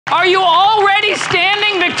Are you already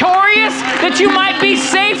standing victorious, that you might be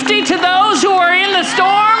safety to those who are in the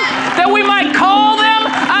storm, that we might call them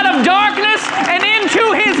out of darkness and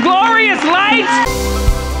into his glorious light?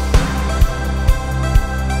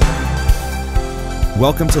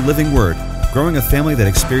 Welcome to Living Word, growing a family that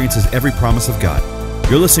experiences every promise of God.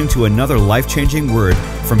 You're listening to another life-changing word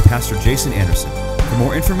from Pastor Jason Anderson. For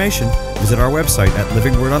more information, visit our website at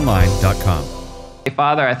livingwordonline.com. Hey,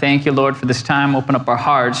 Father, I thank you, Lord, for this time. Open up our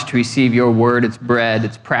hearts to receive your word. It's bread.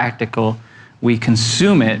 It's practical. We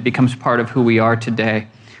consume it. It becomes part of who we are today.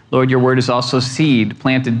 Lord, your word is also seed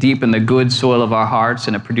planted deep in the good soil of our hearts,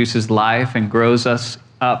 and it produces life and grows us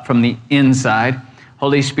up from the inside.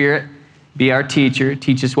 Holy Spirit, be our teacher.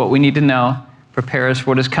 Teach us what we need to know. Prepare us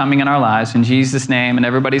for what is coming in our lives. In Jesus' name, and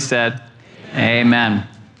everybody said, Amen.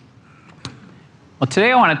 Well,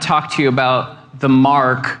 today I want to talk to you about the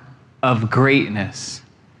mark of greatness.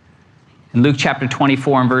 In Luke chapter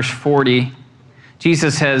 24 and verse 40,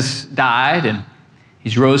 Jesus has died and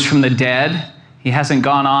he's rose from the dead. He hasn't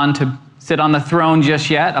gone on to sit on the throne just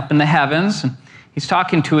yet, up in the heavens. And he's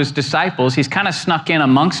talking to his disciples. He's kind of snuck in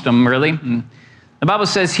amongst them, really. And the Bible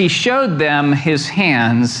says he showed them his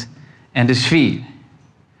hands and his feet.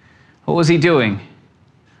 What was he doing? He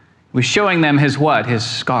was showing them his what? His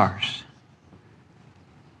scars.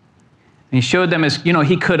 And he showed them his,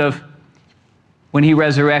 he could have, when he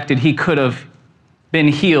resurrected, he could have been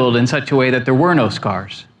healed in such a way that there were no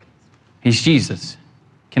scars. He's Jesus.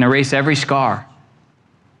 Can erase every scar.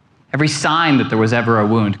 Every sign that there was ever a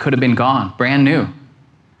wound could have been gone, brand new.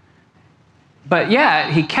 But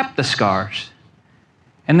yet, he kept the scars.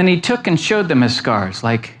 And then he took and showed them his scars,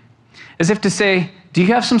 like, as if to say, do you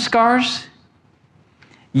have some scars?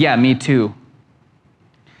 Yeah, me too.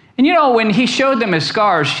 And when he showed them his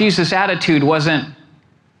scars, Jesus' attitude wasn't,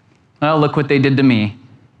 well, look what they did to me.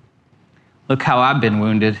 Look how I've been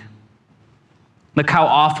wounded. Look how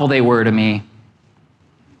awful they were to me.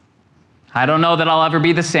 I don't know that I'll ever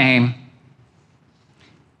be the same.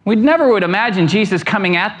 We never would imagine Jesus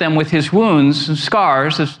coming at them with his wounds and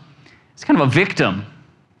scars as kind of a victim.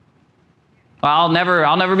 Well, I'll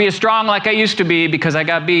never be as strong like I used to be because I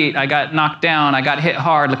got beat, I got knocked down, I got hit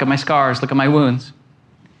hard. Look at my scars, look at my wounds.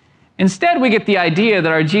 Instead, we get the idea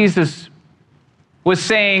that our Jesus was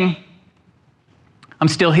saying, I'm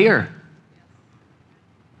still here.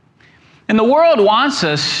 And the world wants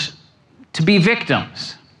us to be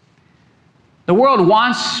victims. The world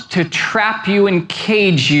wants to trap you and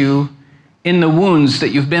cage you in the wounds that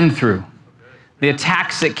you've been through, the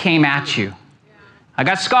attacks that came at you. I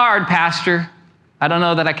got scarred, Pastor. I don't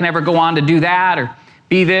know that I can ever go on to do that or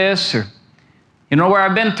be this, or where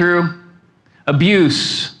I've been through.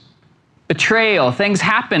 Abuse, betrayal, things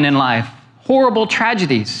happen in life. Horrible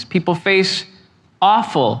tragedies. People face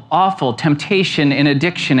awful, awful temptation and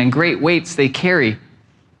addiction and great weights they carry,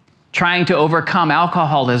 trying to overcome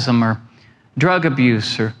alcoholism or drug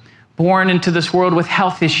abuse, or born into this world with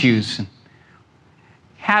health issues and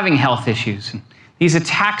having health issues, and these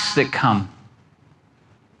attacks that come.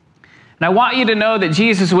 And I want you to know that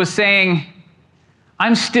Jesus was saying,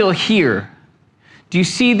 I'm still here. Do you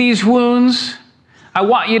see these wounds? I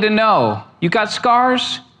want you to know, you got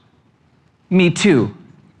scars? Me too.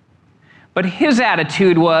 But his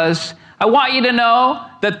attitude was, I want you to know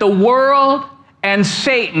that the world and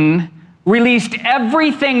Satan released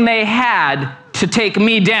everything they had to take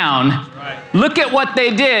me down. Right. Look at what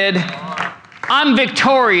they did. I'm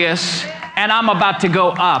victorious, and I'm about to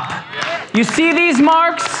go up. Yeah. You see these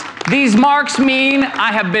marks? These marks mean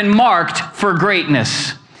I have been marked for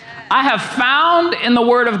greatness. I have found in the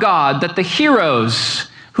Word of God that the heroes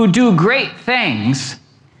who do great things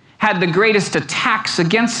had the greatest attacks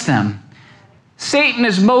against them. Satan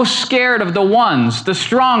is most scared of the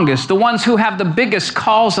strongest, the ones who have the biggest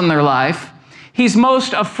calls in their life. He's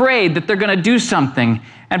most afraid that they're going to do something.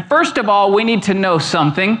 And first of all, we need to know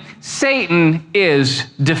something. Satan is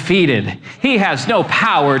defeated. He has no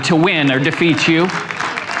power to win or defeat you.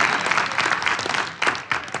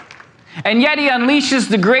 And yet he unleashes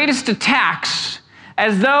the greatest attacks,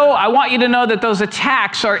 as though I want you to know that those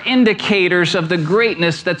attacks are indicators of the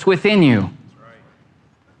greatness that's within you.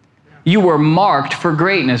 You were marked for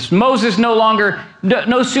greatness. Moses no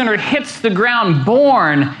sooner hits the ground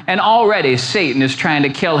born, and already Satan is trying to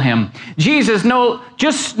kill him. Jesus no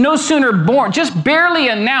sooner born, just barely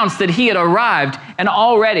announced that he had arrived, and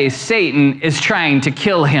already Satan is trying to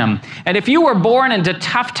kill him. And if you were born into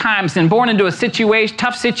tough times and born into a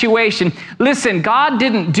tough situation, listen, God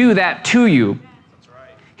didn't do that to you.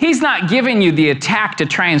 He's not giving you the attack to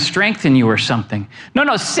try and strengthen you or something.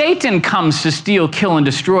 No, Satan comes to steal, kill, and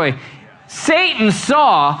destroy. Satan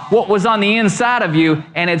saw what was on the inside of you,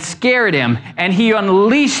 and it scared him, and he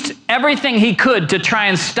unleashed everything he could to try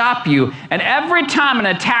and stop you. And every time an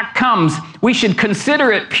attack comes, we should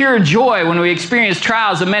consider it pure joy when we experience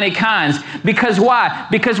trials of many kinds. Because why?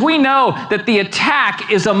 Because we know that the attack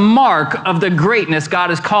is a mark of the greatness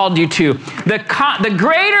God has called you to. The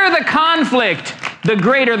greater the conflict, the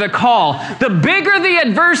greater the call. The bigger the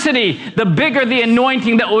adversity, the bigger the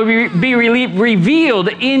anointing that will be revealed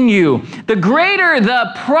in you. The greater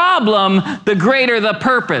the problem, the greater the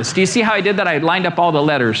purpose. Do you see how I did that? I lined up all the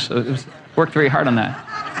letters. Worked very hard on that.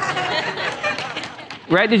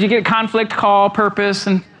 Right? Did you get conflict, call, purpose,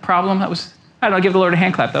 and problem? That was, I don't know, give the Lord a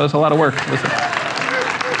hand clap. That was a lot of work.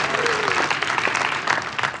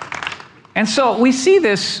 And so we see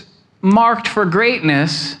this marked for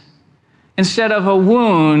greatness instead of a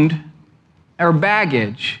wound or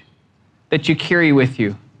baggage that you carry with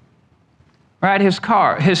you. Right? His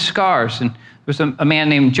scars. And there was a man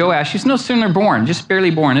named Joash. He's no sooner born, just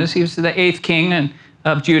barely born. He was the 8th king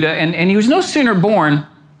of Judah. And he was no sooner born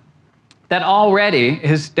that already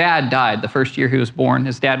his dad died the first year he was born.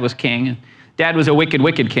 His dad was king. And dad was a wicked,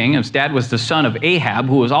 wicked king. His dad was the son of Ahab,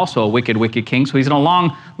 who was also a wicked, wicked king. So he's in a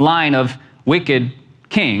long line of wicked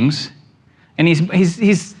kings. And he's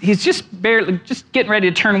just getting ready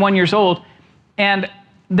to turn 1 year old. And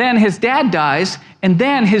then his dad dies, and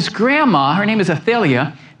then his grandma, her name is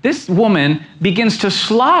Athaliah, this woman begins to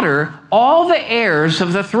slaughter all the heirs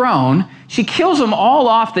of the throne. She kills them all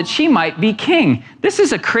off that she might be king. This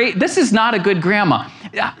is not a good grandma.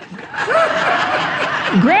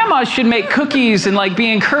 Grandma should make cookies and like be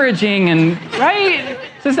encouraging and right.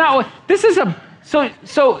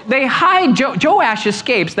 So they hide. Joash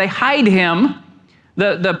escapes. They hide him.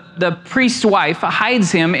 The priest's wife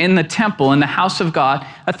hides him in the temple, in the house of God.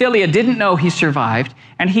 Athaliah didn't know he survived,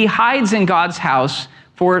 and he hides in God's house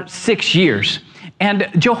for 6 years. And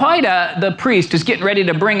Jehoiada, the priest, is getting ready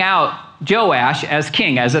to bring out Joash as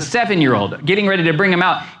king, as a 7-year-old, getting ready to bring him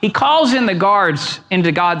out. He calls in the guards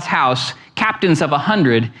into God's house, captains of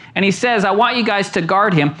 100, and he says, I want you guys to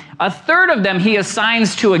guard him. A third of them he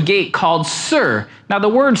assigns to a gate called Sur. Now, the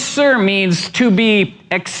word Sur means to be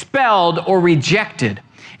expelled or rejected.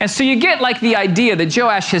 And so you get like the idea that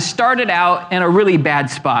Joash has started out in a really bad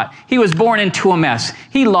spot. He was born into a mess.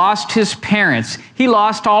 He lost his parents. He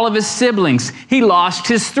lost all of his siblings. He lost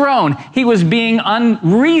his throne. He was being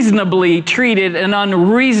unreasonably treated and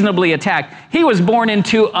unreasonably attacked. He was born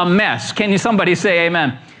into a mess. Can somebody say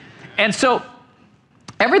amen? And so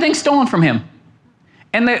everything's stolen from him.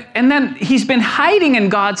 And then he's been hiding in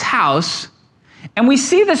God's house. And we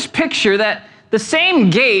see this picture that the same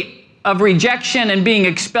gate of rejection and being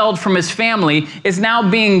expelled from his family is now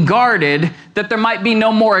being guarded, that there might be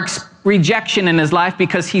no more rejection in his life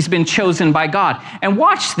because he's been chosen by God. And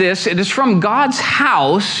watch this. It is from God's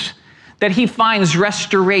house that he finds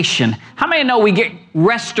restoration. How many know we get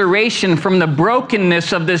restoration from the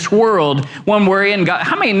brokenness of this world when we're in God?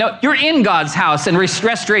 How many know you're in God's house and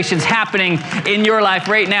restoration's happening in your life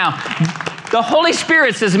right now? The Holy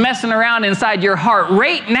Spirit is messing around inside your heart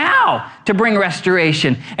right now to bring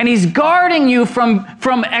restoration. And he's guarding you from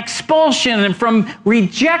expulsion and from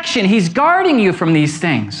rejection. He's guarding you from these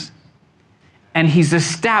things. And he's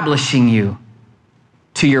establishing you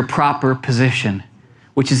to your proper position,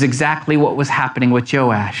 which is exactly what was happening with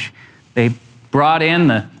Joash. They brought in,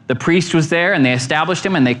 the priest was there, and they established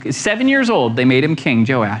him, and 7 years old, they made him king,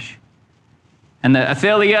 Joash. And the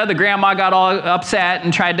Athaliah, the grandma, got all upset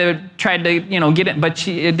and tried to get it, but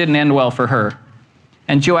it didn't end well for her.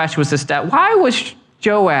 And Joash was established. Why was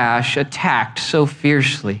Joash attacked so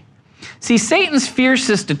fiercely? See, Satan's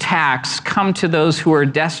fiercest attacks come to those who are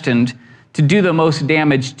destined to do the most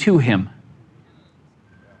damage to him.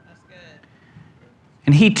 That's good.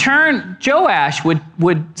 And Joash would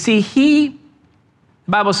the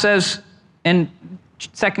Bible says in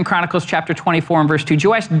 2 Chronicles chapter 24 and verse 2,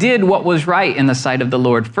 Joash did what was right in the sight of the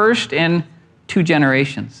Lord, first in 2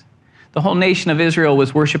 generations. The whole nation of Israel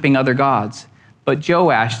was worshiping other gods, but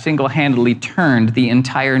Joash single-handedly turned the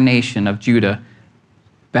entire nation of Judah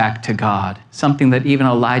back to God, something that even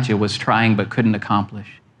Elijah was trying but couldn't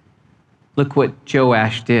accomplish. Look what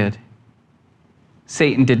Joash did.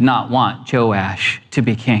 Satan did not want Joash to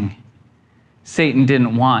be king. Satan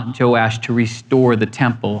didn't want Joash to restore the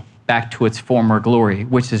temple back to its former glory,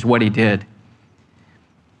 which is what he did.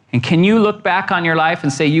 And can you look back on your life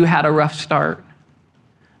and say you had a rough start?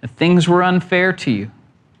 That things were unfair to you?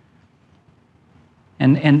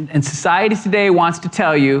 And society today wants to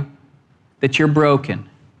tell you that you're broken,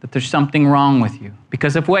 that there's something wrong with you.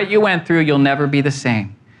 Because of what you went through, you'll never be the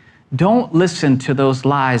same. Don't listen to those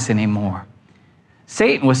lies anymore.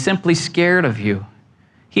 Satan was simply scared of you.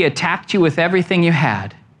 He attacked you with everything you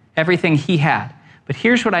had, everything he had. But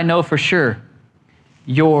here's what I know for sure.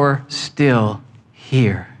 You're still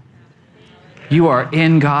here. You are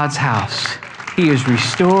in God's house. He is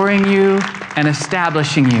restoring you and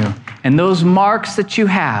establishing you. And those marks that you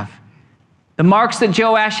have, the marks that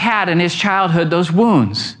Joash had in his childhood, those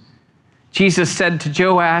wounds, Jesus said to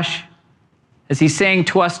Joash, as he's saying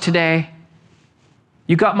to us today,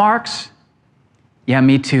 you got marks? Yeah,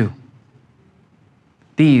 me too.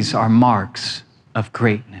 These are marks of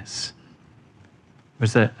greatness. There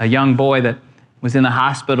was a young boy that was in the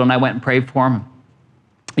hospital, and I went and prayed for him.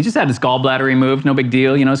 He just had his gallbladder removed, no big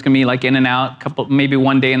deal. You know, it's going to be like in and out, maybe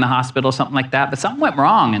one day in the hospital, something like that. But something went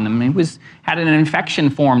wrong in him. He had an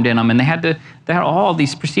infection formed in him, and they had all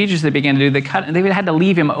these procedures they began to do. They had to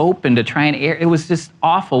leave him open to try and air. It was just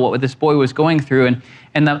awful what this boy was going through.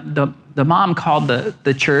 And the mom called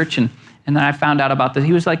the church, and then I found out about this.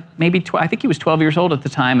 He was like I think he was 12 years old at the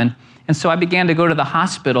time, and so I began to go to the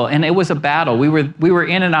hospital, and it was a battle. We were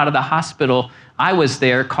in and out of the hospital. I was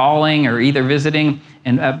there calling or either visiting,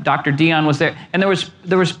 and Dr. Dion was there. And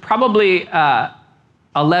there was probably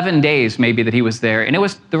 11 days maybe that he was there, and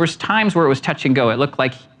there was times where it was touch and go. It looked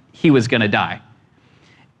like he was going to die.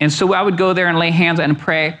 And so I would go there and lay hands and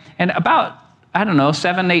pray. And about,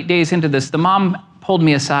 7, 8 days into this, the mom pulled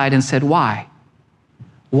me aside and said, "Why?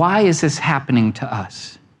 Why is this happening to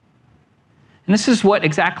us?" And this is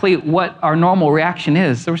exactly what our normal reaction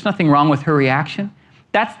is. There was nothing wrong with her reaction.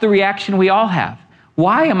 That's the reaction we all have.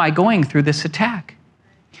 Why am I going through this attack?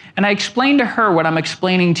 And I explained to her what I'm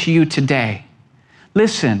explaining to you today.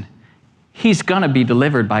 Listen, he's going to be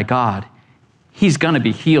delivered by God. He's going to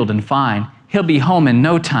be healed and fine. He'll be home in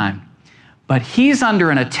no time. But he's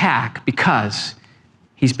under an attack because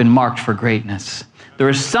he's been marked for greatness. There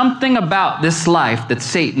is something about this life that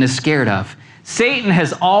Satan is scared of. Satan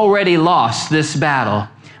has already lost this battle.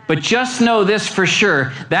 But just know this for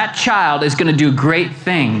sure, that child is going to do great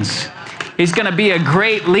things. He's going to be a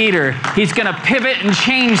great leader. He's going to pivot and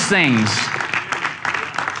change things.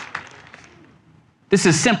 This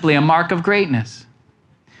is simply a mark of greatness.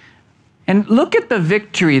 And look at the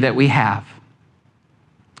victory that we have.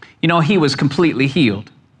 You know, he was completely healed.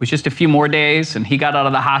 It was just a few more days, and he got out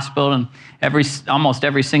of the hospital, and almost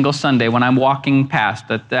every single Sunday when I'm walking past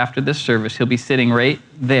after this service, he'll be sitting right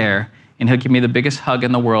there, and he'll give me the biggest hug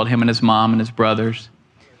in the world, him and his mom and his brothers.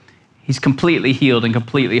 He's completely healed and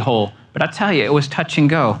completely whole. But I tell you, it was touch and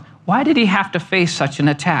go. Why did he have to face such an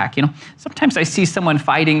attack? You know, sometimes I see someone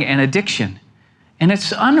fighting an addiction, and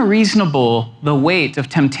it's unreasonable the weight of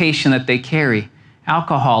temptation that they carry.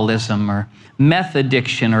 Alcoholism or meth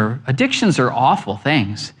addiction, or addictions are awful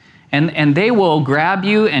things. And they will grab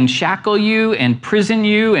you and shackle you and prison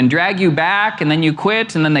you and drag you back, and then you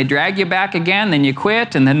quit, and then they drag you back again, then you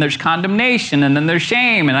quit, and then there's condemnation, and then there's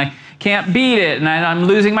shame, and I can't beat it, and I'm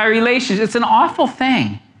losing my relationship. It's an awful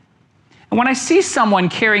thing. And when I see someone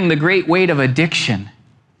carrying the great weight of addiction,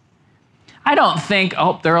 I don't think,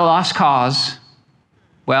 oh, they're a lost cause.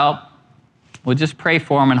 Well, we'll just pray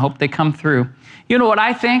for them and hope they come through. You know what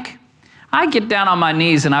I think? I get down on my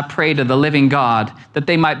knees and I pray to the living God that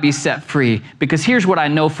they might be set free. Because here's what I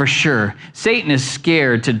know for sure. Satan is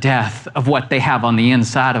scared to death of what they have on the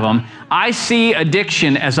inside of them. I see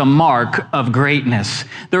addiction as a mark of greatness.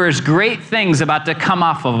 There is great things about to come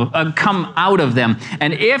out of them.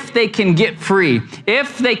 And if they can get free,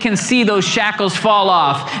 if they can see those shackles fall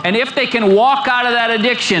off, and if they can walk out of that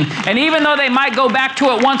addiction, and even though they might go back to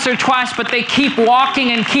it once or twice, but they keep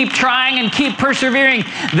walking and keep trying and keep persevering,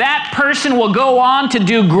 that person will go on to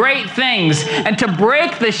do great things and to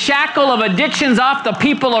break the shackle of addictions off the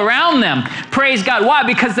people around them. Praise God. Why?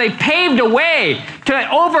 Because they paved a way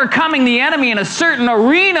to overcoming the enemy in a certain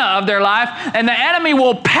arena of their life, and the enemy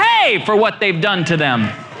will pay for what they've done to them.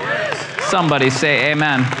 Somebody say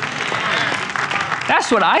amen.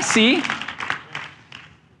 That's what I see.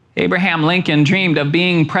 Abraham Lincoln dreamed of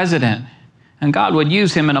being president, and God would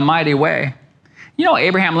use him in a mighty way. You know,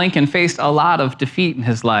 Abraham Lincoln faced a lot of defeat in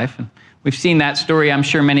his life. And we've seen that story, I'm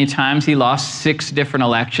sure, many times. He lost 6 different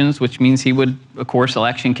elections, which means he would, of course,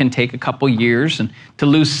 election can take a couple years. And to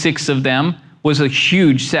lose 6 of them was a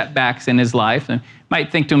huge setbacks in his life. And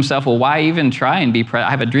might think to himself, well, why even try and be president?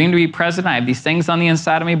 I have a dream to be president. I have these things on the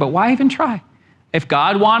inside of me, but why even try? If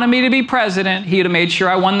God wanted me to be president, he would have made sure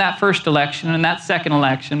I won that first election and that second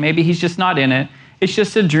election. Maybe he's just not in it. It's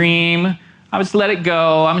just a dream. I just let it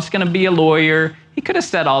go. I'm just going to be a lawyer. He could have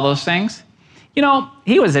said all those things. You know,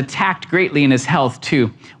 he was attacked greatly in his health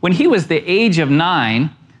too. When he was the age of 9,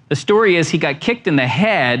 the story is he got kicked in the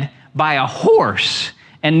head by a horse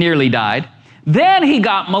and nearly died. Then he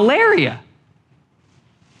got malaria.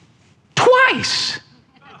 twice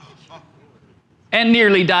and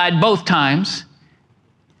nearly died both times.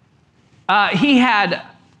 He had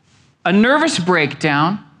a nervous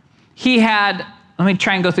breakdown. He had, let me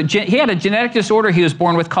try and go through, he had a genetic disorder he was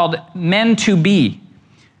born with called men-to-be,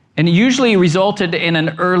 and it usually resulted in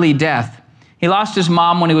an early death. He lost his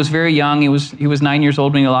mom when he was very young. He was 9 years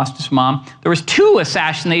old when he lost his mom. There was 2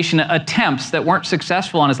 assassination attempts that weren't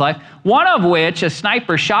successful in his life, one of which a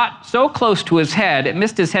sniper shot so close to his head, it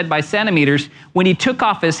missed his head by centimeters. When he took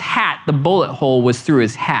off his hat, the bullet hole was through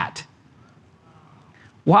his hat.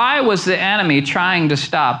 Why was the enemy trying to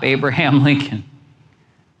stop Abraham Lincoln?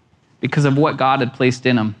 Because of what God had placed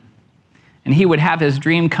in him. And he would have his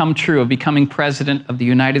dream come true of becoming president of the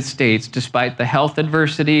United States despite the health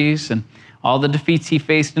adversities and all the defeats he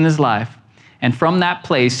faced in his life. And from that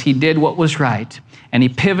place, he did what was right. And he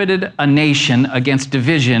pivoted a nation against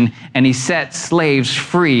division, and he set slaves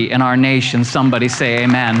free in our nation. Somebody say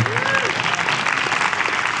amen.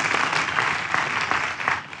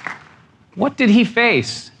 What did he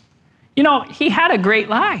face? You know, he had a great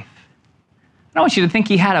life. I don't want you to think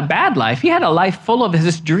he had a bad life. He had a life full of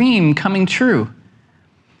his dream coming true.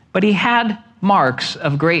 But he had marks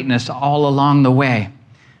of greatness all along the way.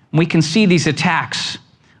 We can see these attacks.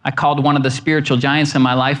 I called one of the spiritual giants in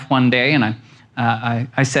my life one day, and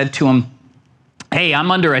I said to him, hey,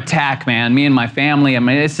 I'm under attack, man, me and my family. I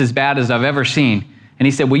mean, it's as bad as I've ever seen. And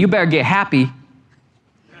he said, well, you better get happy.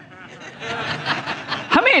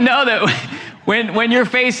 How many know that when you're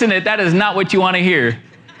facing it, that is not what you want to hear?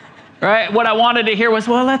 Right? What I wanted to hear was,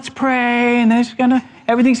 well, let's pray, and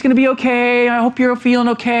everything's gonna be okay. I hope you're feeling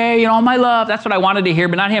okay. You know, all my love. That's what I wanted to hear,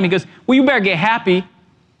 but not him. He goes, well, you better get happy.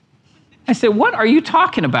 I said, what are you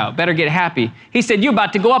talking about? Better get happy. He said, you're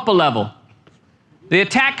about to go up a level. The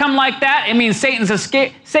attack come like that, it means Satan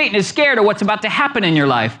is scared of what's about to happen in your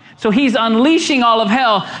life. So he's unleashing all of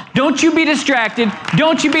hell. Don't you be distracted.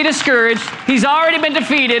 Don't you be discouraged. He's already been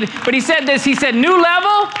defeated. But he said this, he said, new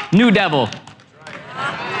level, new devil.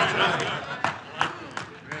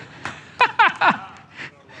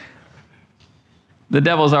 The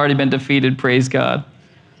devil's already been defeated, praise God.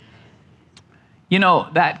 You know,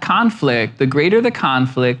 that conflict, the greater the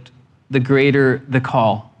conflict, the greater the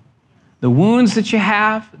call. The wounds that you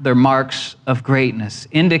have, they're marks of greatness,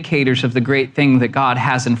 indicators of the great thing that God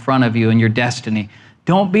has in front of you in your destiny.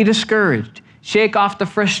 Don't be discouraged. Shake off the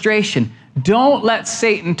frustration. Don't let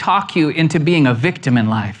Satan talk you into being a victim in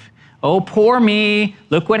life. Oh, poor me,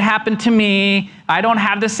 look what happened to me. I don't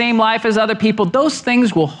have the same life as other people. Those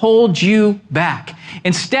things will hold you back.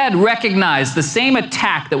 Instead, recognize the same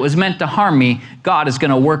attack that was meant to harm me, God is going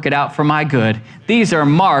to work it out for my good. These are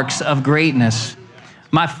marks of greatness.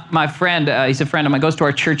 My friend, he's a friend of mine, goes to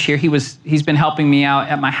our church here. He's been helping me out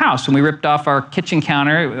at my house. When we ripped off our kitchen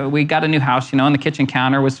counter, we got a new house, you know, and the kitchen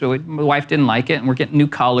counter my wife didn't like it, and we're getting new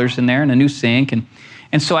colors in there and a new sink.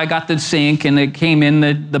 And so I got the sink, and it came in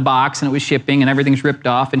the box, and it was shipping, and everything's ripped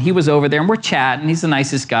off. And he was over there, and we're chatting. He's the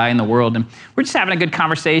nicest guy in the world. And we're just having a good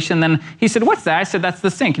conversation. Then he said, what's that? I said, that's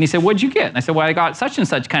the sink. And he said, what'd you get? And I said, well, I got such and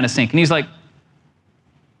such kind of sink. And he's like,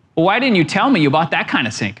 well, why didn't you tell me you bought that kind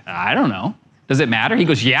of sink? I don't know. Does it matter? He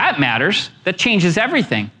goes, yeah, it matters. That changes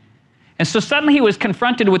everything. And so suddenly he was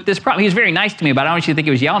confronted with this problem. He was very nice to me, but I don't want you to think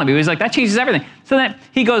he was yelling at me. He was like, that changes everything. So then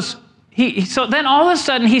he goes, so then all of a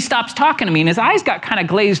sudden he stops talking to me, and his eyes got kind of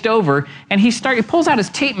glazed over, and he pulls out his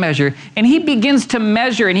tape measure, and he begins to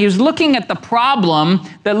measure, and he was looking at the problem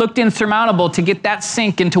that looked insurmountable to get that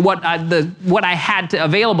sink into what I had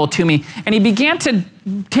available to me. And he began to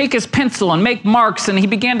take his pencil and make marks, and he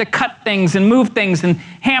began to cut things and move things and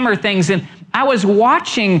hammer things. And I was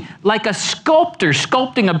watching like a sculptor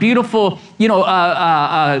sculpting a beautiful,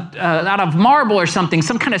 out of marble or something,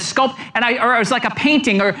 some kind of sculpt, or it was like a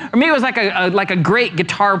painting, or maybe it was like a great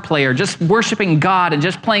guitar player just worshiping God and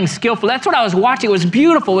just playing skillfully. That's what I was watching. It was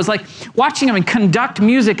beautiful. It was like watching him conduct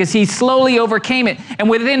music as he slowly overcame it. And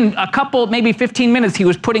within a couple, maybe 15 minutes, he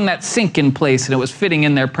was putting that sink in place, and it was fitting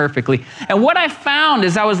in there perfectly. And what I found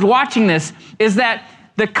as I was watching this is that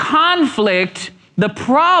the conflict, the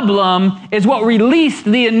problem, is what released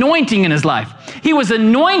the anointing in his life. He was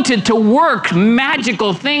anointed to work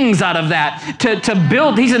magical things out of that, to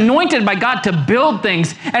build. He's anointed by God to build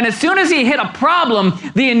things. And as soon as he hit a problem,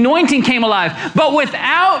 the anointing came alive. But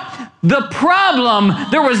without the problem,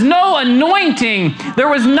 there was no anointing. There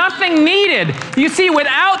was nothing needed. You see,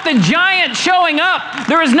 without the giant showing up,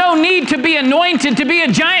 there is no need to be anointed to be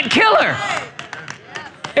a giant killer.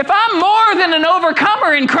 If I'm more than an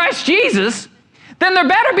overcomer in Christ Jesus, then there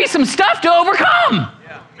better be some stuff to overcome.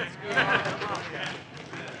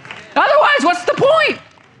 Otherwise, what's the point?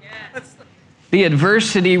 The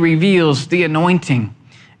adversity reveals the anointing.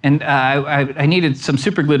 and I needed some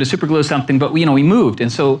super glue to super glue something, but we moved.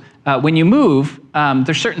 And so when you move,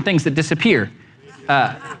 there's certain things that disappear.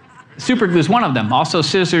 Super glue is one of them. Also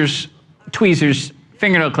scissors, tweezers,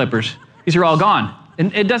 fingernail clippers. These are all gone.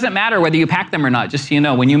 And it doesn't matter whether you pack them or not, just so you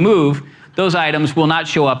know. When you move, those items will not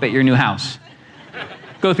show up at your new house.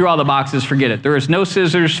 Go through all the boxes, forget it. There is no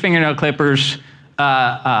scissors, fingernail clippers,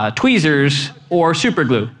 tweezers, or super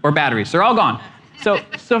glue, or batteries. They're all gone. So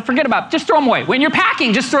forget about it. Just throw them away. When you're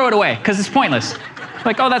packing, just throw it away, because it's pointless.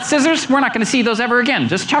 Like, oh, that's scissors? We're not going to see those ever again.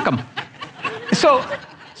 Just chuck them. So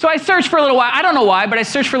I searched for a little while. I don't know why, but I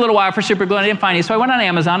searched for a little while for super glue, and I didn't find any. So I went on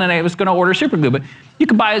Amazon, and I was going to order super glue. But you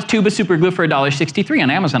could buy a tube of super glue for $1.63 on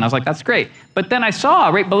Amazon. I was like, that's great. But then I saw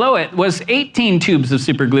right below it was 18 tubes of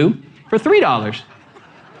super glue for $3.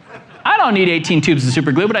 I don't need 18 tubes of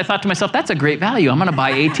super glue, but I thought to myself, that's a great value. I'm going to buy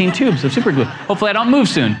 18 tubes of super glue. Hopefully I don't move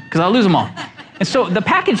soon, because I'll lose them all. And so the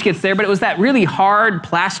package gets there, but it was that really hard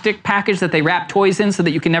plastic package that they wrap toys in so that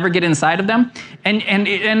you can never get inside of them. And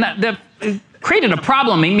it created a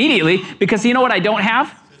problem immediately, because you know what I don't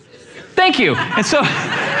have? Thank you. And so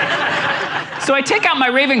I take out my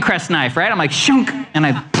Ravencrest knife, right? I'm like, shunk, and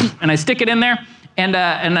I stick it in there, and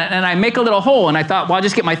I make a little hole, and I thought, well, I'll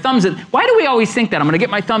just get my thumbs in. Why do we always think that? I'm going to get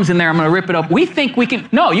my thumbs in there, I'm going to rip it up. We think we can.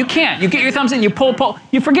 No, you can't. You get your thumbs in, you pull,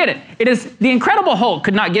 you forget it. It is, the Incredible Hulk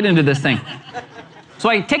could not get into this thing. So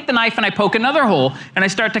I take the knife and I poke another hole, and I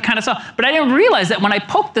start to kind of saw. But I didn't realize that when I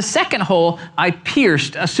poked the second hole, I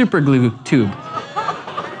pierced a super glue tube.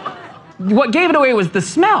 What gave it away was the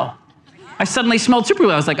smell. I suddenly smelled super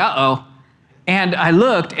glue. I was like, uh-oh. And I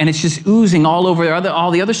looked, and it's just oozing all over all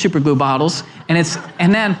the other super glue bottles, and it's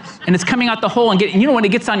coming out the hole and getting. You know, when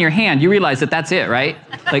it gets on your hand, you realize that that's it, right?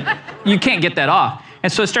 Like, you can't get that off.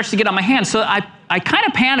 And so it starts to get on my hand. So I kind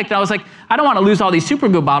of panicked, and I was like, I don't want to lose all these super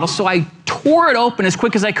glue bottles, so I tore it open as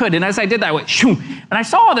quick as I could. And as I did that, I went shoo, and I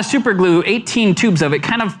saw all the super glue, 18 tubes of it,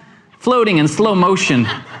 kind of floating in slow motion,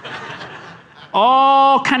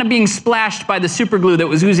 all kind of being splashed by the super glue that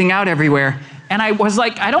was oozing out everywhere. And I was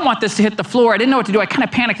like, I don't want this to hit the floor. I didn't know what to do. I kind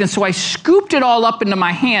of panicked, and so I scooped it all up into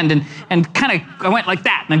my hand and kind of, I went like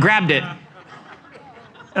that, and I grabbed it.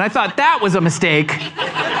 And I thought that was a mistake,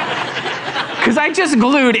 because I just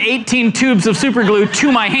glued 18 tubes of super glue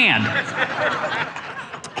to my hand.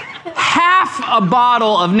 Half a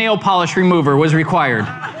bottle of nail polish remover was required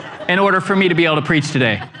in order for me to be able to preach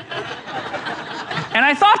today. And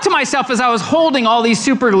I thought to myself as I was holding all these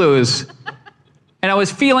super glues, and I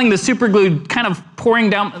was feeling the super glue kind of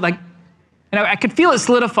pouring down, like, and I could feel it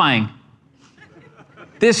solidifying.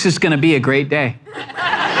 This is going to be a great day.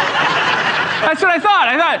 That's what I thought.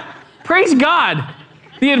 I thought, praise God,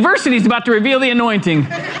 the adversity is about to reveal the anointing.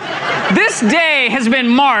 This day has been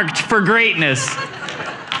marked for greatness.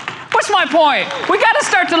 What's my point? We got to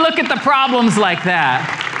start to look at the problems like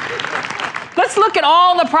that. Let's look at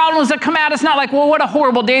all the problems that come at us, not like, well, what a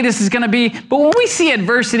horrible day this is going to be. But when we see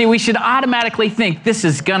adversity, we should automatically think this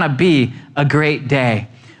is going to be a great day.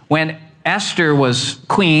 When Esther was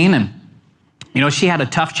queen, and she had a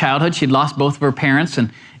tough childhood. She'd lost both of her parents,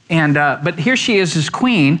 but here she is as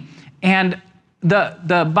queen, and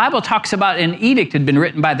the Bible talks about an edict had been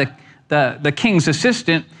written by the king's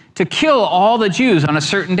assistant to kill all the Jews on a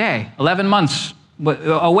certain day, 11 months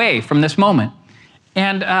away from this moment.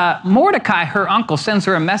 And Mordecai, her uncle, sends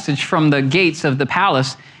her a message from the gates of the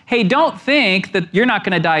palace. Hey, don't think that you're not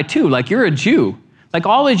going to die too. Like, you're a Jew. Like,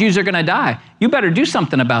 all the Jews are going to die. You better do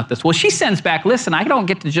something about this. Well, she sends back, listen, I don't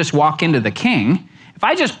get to just walk into the king. If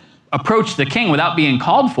I just approach the king without being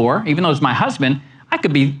called for, even though it's my husband, I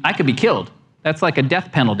could be killed. That's like a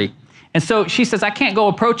death penalty. And so she says, I can't go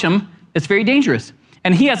approach him. It's very dangerous.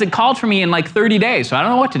 And he hasn't called for me in like 30 days, so I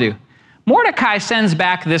don't know what to do. Mordecai sends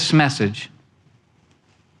back this message.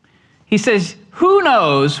 He says, who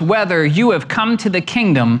knows whether you have come to the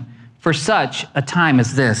kingdom for such a time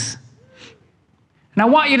as this? And I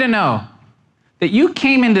want you to know that you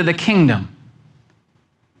came into the kingdom,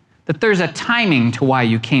 that there's a timing to why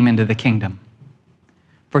you came into the kingdom.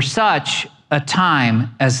 For such a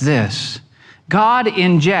time as this, God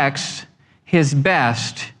injects his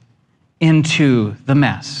best into the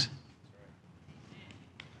mess.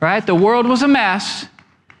 Right? The world was a mess,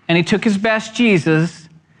 and he took his best Jesus,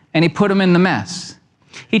 and he put him in the mess.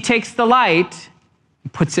 He takes the light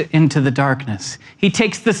and puts it into the darkness. He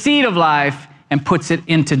takes the seed of life and puts it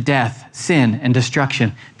into death, sin, and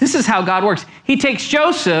destruction. This is how God works. He takes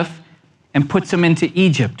Joseph and puts him into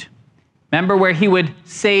Egypt. Remember where he would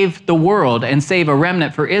save the world and save a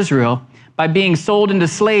remnant for Israel by being sold into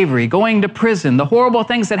slavery, going to prison, the horrible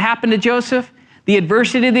things that happened to Joseph, the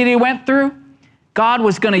adversity that he went through. God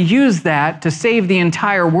was going to use that to save the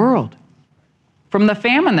entire world. from the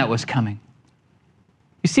famine that was coming.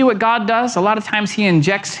 You see what God does? A lot of times he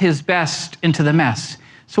injects his best into the mess.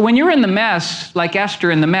 So when you're in the mess, like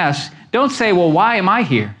Esther in the mess, don't say, well, why am I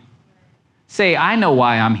here? Say, I know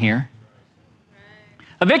why I'm here.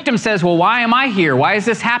 A victim says, well, why am I here? Why is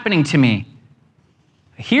this happening to me?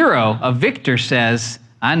 A hero, a victor says,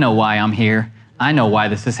 I know why I'm here. I know why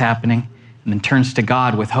this is happening. And then turns to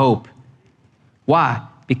God with hope. Why?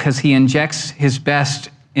 Because he injects his best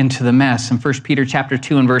into the mess. And 1 Peter chapter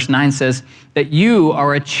 2 and verse 9 says that you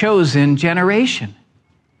are a chosen generation.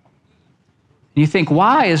 And you think,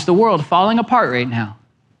 why is the world falling apart right now?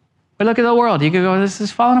 But look at the world. You could go, this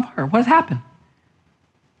is falling apart. What happened?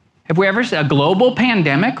 Have we ever seen a global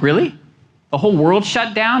pandemic? Really? The whole world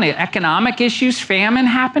shut down? Economic issues, famine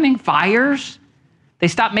happening, fires? They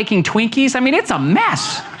stopped making Twinkies? I mean, it's a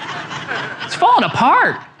mess. It's falling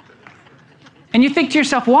apart. And you think to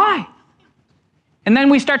yourself, why? And then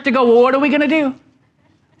we start to go, well, what are we going to do?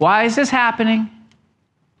 Why is this happening?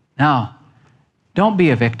 No, don't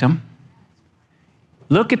be a victim.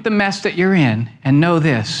 Look at the mess that you're in and know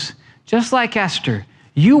this. Just like Esther,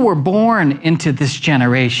 you were born into this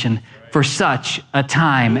generation for such a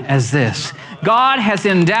time as this. God has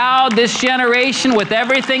endowed this generation with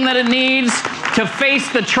everything that it needs to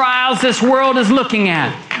face the trials this world is looking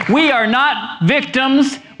at. We are not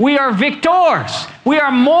victims, we are victors. We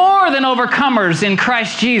are more than overcomers in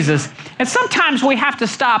Christ Jesus. And sometimes we have to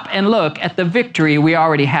stop and look at the victory we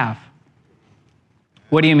already have.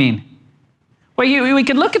 What do you mean? Well, we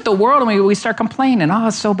could look at the world and we start complaining. Oh,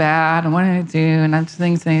 it's so bad. And what did I do? And that's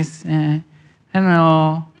things, I don't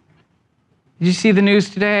know. Did you see the news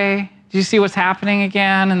today? Did you see what's happening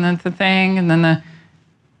again? And then the thing, and then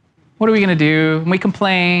what are we going to do? And we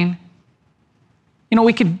complain. You know,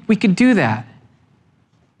 we could do that.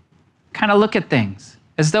 Kind of look at things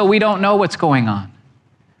as though we don't know what's going on.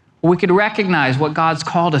 We could recognize what God's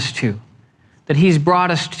called us to, that he's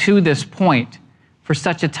brought us to this point for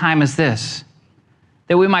such a time as this,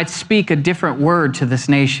 that we might speak a different word to this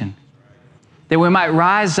nation, that we might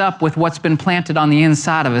rise up with what's been planted on the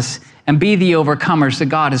inside of us and be the overcomers that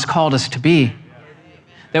God has called us to be,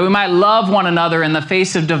 that we might love one another in the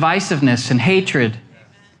face of divisiveness and hatred,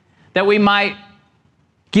 that we might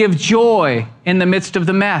give joy in the midst of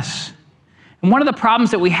the mess. And one of the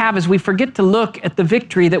problems that we have is we forget to look at the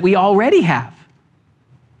victory that we already have.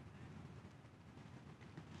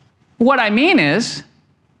 What I mean is,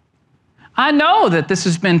 I know that this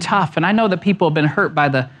has been tough, and I know that people have been hurt by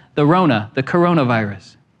the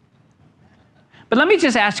coronavirus. But let me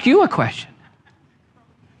just ask you a question.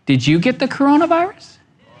 Did you get the coronavirus?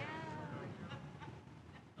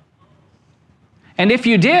 And if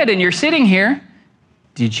you did, and you're sitting here,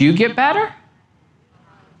 did you get better?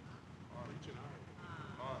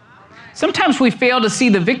 Sometimes we fail to see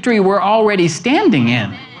the victory we're already standing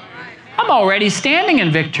in. I'm already standing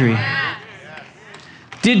in victory.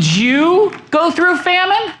 Did you go through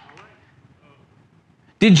famine?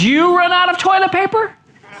 Did you run out of toilet paper?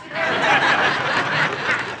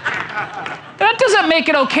 That doesn't make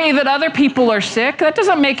it okay that other people are sick. That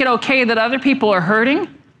doesn't make it okay that other people are hurting.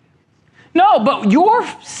 No, but you're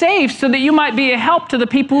safe so that you might be a help to the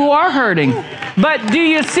people who are hurting. But do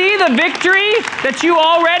you see the victory that you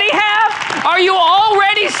already have? Are you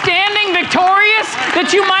already standing victorious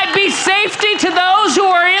that you might be safety to those who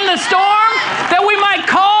are in the storm? That we might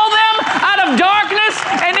call them out of darkness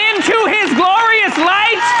and into his glorious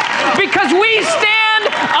light? Because we stand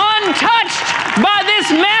untouched by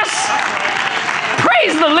this mess.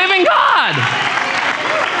 Praise the living God.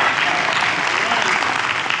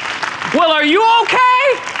 Well, are you okay?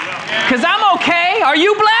 Because I'm okay. Are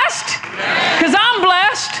you blessed? Because I'm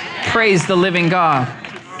blessed. Praise the living God.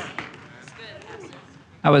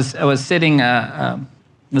 I was sitting,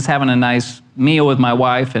 was having a nice meal with my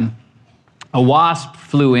wife, and a wasp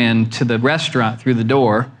flew into the restaurant through the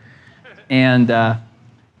door, and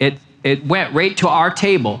it went right to our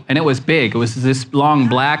table, and it was big. It was this long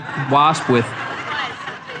black wasp with.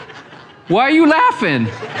 Why are you laughing?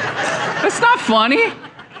 That's not funny.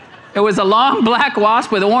 It was a long black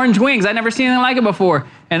wasp with orange wings. I'd never seen anything like it before.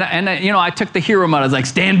 And you know, I took the hero mode. I was like,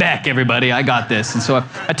 stand back, everybody. I got this. And so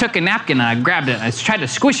I took a napkin and I grabbed it and I tried to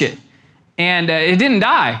squish it. And it didn't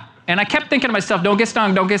die. And I kept thinking to myself, don't get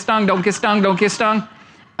stung, don't get stung, don't get stung, don't get stung.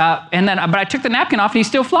 But I took the napkin off and he's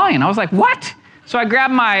still flying. I was like, what? So I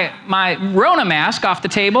grabbed my Rona mask off the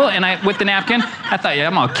table and with the napkin, I thought, yeah,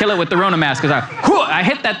 I'm gonna kill it with the Rona mask. Because I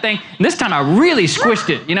hit that thing. And this time I really squished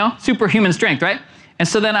it, you know, superhuman strength, right? And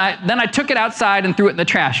so then I took it outside and threw it in the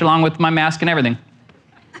trash along with my mask and everything.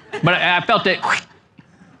 But I felt it. I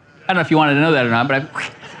don't know if you wanted to know that or not, but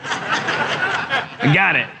I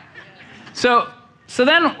got it. So So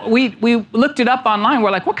then we looked it up online.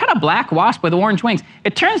 We're like, what kind of black wasp with orange wings?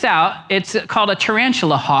 It turns out it's called a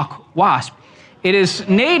tarantula hawk wasp. It is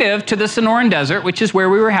native to the Sonoran Desert, which is where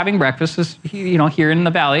we were having breakfast, here in the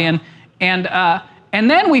valley. And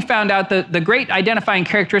then we found out that the great identifying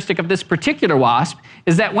characteristic of this particular wasp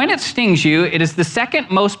is that when it stings you, it is the second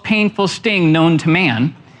most painful sting known to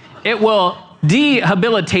man. It will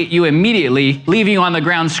debilitate you immediately, leaving you on the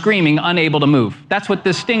ground screaming, unable to move. That's what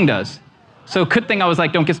this sting does. So good thing I was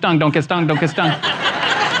like, don't get stung, don't get stung, don't get stung.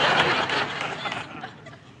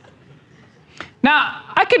 Now,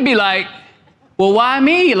 I could be like, well, why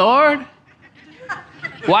me, Lord?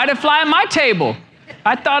 Why did it fly at my table?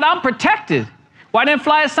 I thought I'm protected. Why didn't it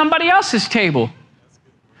fly at somebody else's table?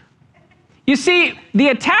 You see, the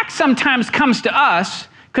attack sometimes comes to us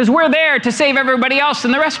because we're there to save everybody else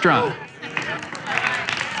in the restaurant.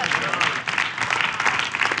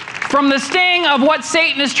 From the sting of what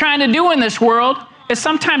Satan is trying to do in this world, it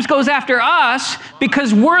sometimes goes after us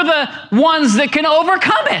because we're the ones that can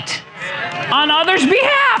overcome it on others'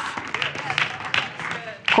 behalf.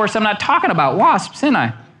 Of course, I'm not talking about wasps, am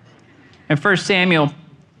I? In 1 Samuel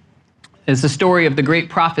is the story of the great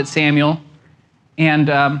prophet Samuel. And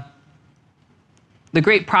the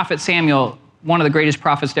great prophet Samuel, one of the greatest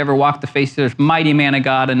prophets to ever walk the face of the earth, mighty man of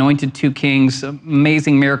God, anointed 2 kings,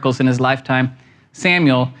 amazing miracles in his lifetime.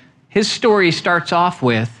 Samuel, his story starts off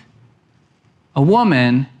with a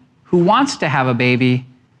woman who wants to have a baby,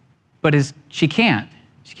 but she can't.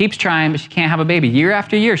 She keeps trying, but she can't have a baby. Year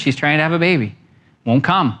after year, she's trying to have a baby. Won't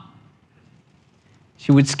come.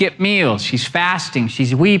 She would skip meals. She's fasting.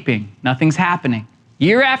 She's weeping. Nothing's happening.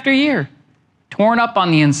 Year after year, torn up on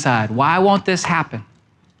the inside. Why won't this happen?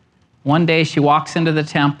 One day she walks into the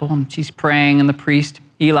temple and she's praying, and the priest,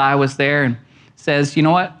 Eli, was there and says, you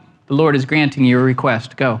know what? The Lord is granting you a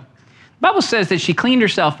request. Go. The Bible says that she cleaned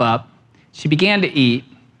herself up. She began to eat,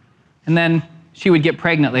 and then she would get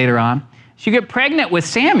pregnant later on. She'd get pregnant with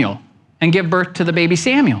Samuel and give birth to the baby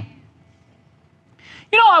Samuel.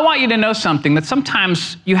 You know, I want you to know something, that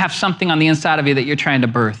sometimes you have something on the inside of you that you're trying to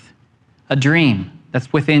birth, a dream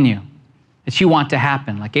that's within you, that you want to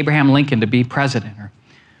happen, like Abraham Lincoln to be president, or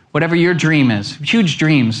whatever your dream is, huge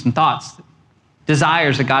dreams and thoughts,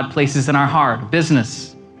 desires that God places in our heart,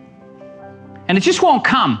 business. And it just won't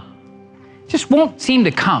come. It just won't seem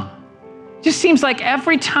to come. It just seems like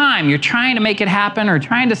every time you're trying to make it happen or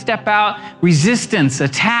trying to step out, resistance,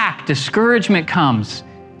 attack, discouragement comes.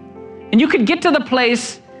 And you could get to the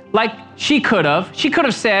place like she could have. She could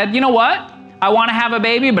have said, you know what? I want to have a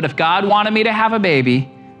baby, but if God wanted me to have a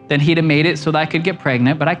baby, then he'd have made it so that I could get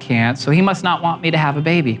pregnant, but I can't, so he must not want me to have a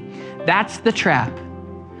baby. That's the trap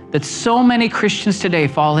that so many Christians today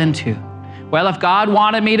fall into. Well, if God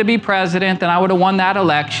wanted me to be president, then I would have won that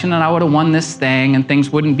election, and I would have won this thing, and things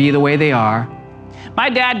wouldn't be the way they are. My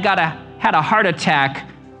dad had a heart attack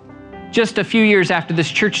just a few years after this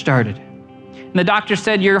church started. And the doctor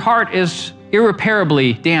said, your heart is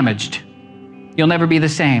irreparably damaged. You'll never be the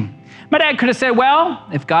same. My dad could have said, well,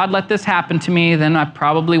 if God let this happen to me, then it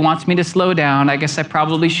probably wants me to slow down. I guess I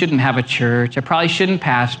probably shouldn't have a church. I probably shouldn't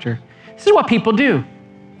pastor. This is what people do.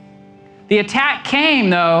 The attack came,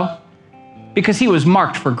 though, because he was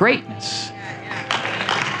marked for greatness.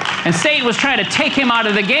 And Satan was trying to take him out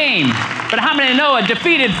of the game. But how many know a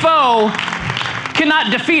defeated foe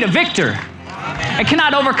cannot defeat a victor? It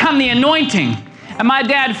cannot overcome the anointing. And my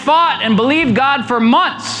dad fought and believed God for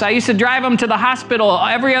months. I used to drive him to the hospital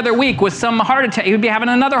every other week with some heart attack. He would be having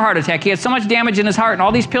another heart attack. He had so much damage in his heart and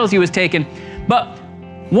all these pills he was taking. But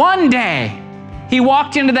one day, he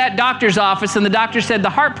walked into that doctor's office and the doctor said, the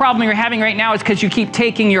heart problem you're having right now is because you keep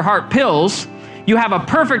taking your heart pills. You have a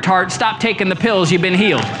perfect heart. Stop taking the pills. You've been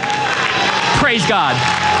healed. Praise God.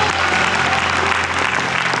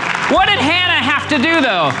 What did Hannah have to do,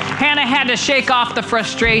 though? Hannah had to shake off the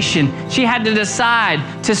frustration. She had to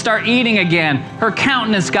decide to start eating again. Her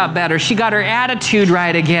countenance got better. She got her attitude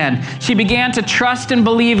right again. She began to trust and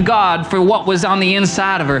believe God for what was on the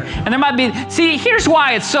inside of her. And there might be, see, here's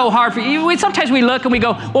why it's so hard for you. Sometimes we look and we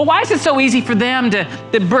go, well, why is it so easy for them to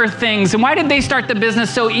birth things? And why did they start the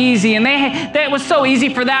business so easy? And it was so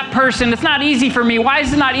easy for that person. It's not easy for me. Why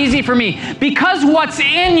is it not easy for me? Because what's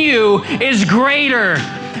in you is greater.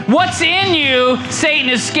 What's in you, Satan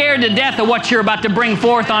is scared to death of what you're about to bring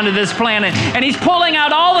forth onto this planet. And he's pulling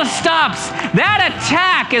out all the stops. That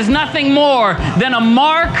attack is nothing more than a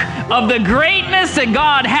mark of the greatness that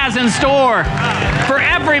God has in store for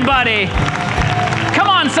everybody. Come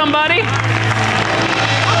on, somebody.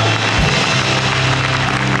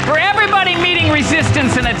 For everybody meeting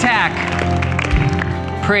resistance and attack.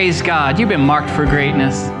 Praise God. You've been marked for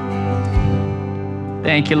greatness.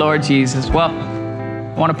 Thank you, Lord Jesus. Well,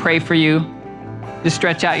 I want to pray for you. Just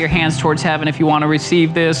stretch out your hands towards heaven if you want to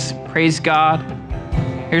receive this. Praise God.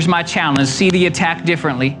 Here's my challenge. See the attack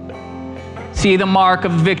differently. See the mark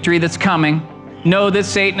of victory that's coming. Know that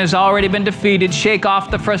Satan has already been defeated. Shake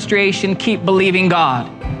off the frustration. Keep believing God,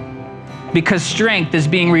 because strength is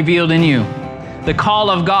being revealed in you. The call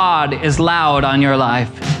of God is loud on your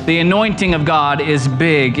life. The anointing of God is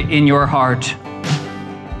big in your heart.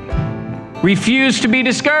 Refuse to be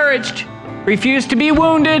discouraged. Refuse to be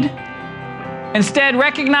wounded. Instead,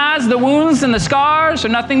 recognize the wounds and the scars are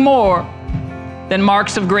nothing more than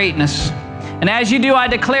marks of greatness. And as you do, I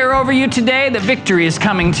declare over you today that victory is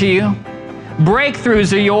coming to you.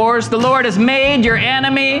 Breakthroughs are yours. The Lord has made your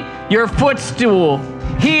enemy your footstool.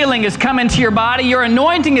 Healing is coming to your body. Your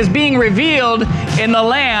anointing is being revealed in the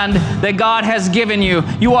land that God has given you.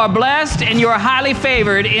 You are blessed and you are highly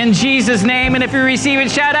favored in Jesus' name. And if you receive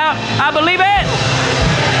it, shout out, I believe it.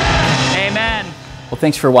 Amen. Well,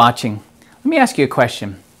 thanks for watching. Let me ask you a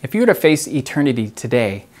question. If you were to face eternity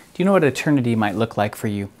today, do you know what eternity might look like for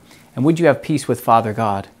you? And would you have peace with Father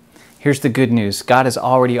God? Here's the good news. God has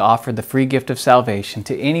already offered the free gift of salvation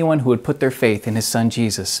to anyone who would put their faith in His Son,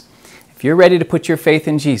 Jesus. If you're ready to put your faith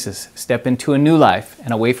in Jesus, step into a new life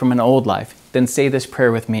and away from an old life, then say this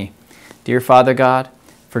prayer with me. Dear Father God,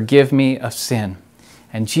 forgive me of sin.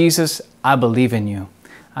 And Jesus, I believe in you.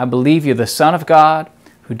 I believe you're the Son of God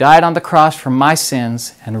who died on the cross for my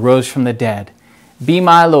sins and rose from the dead. Be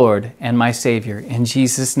my Lord and my Savior. In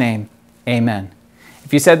Jesus' name, amen.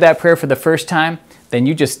 If you said that prayer for the first time, then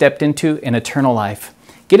you just stepped into an eternal life.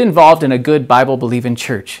 Get involved in a good Bible-believing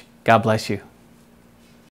church. God bless you.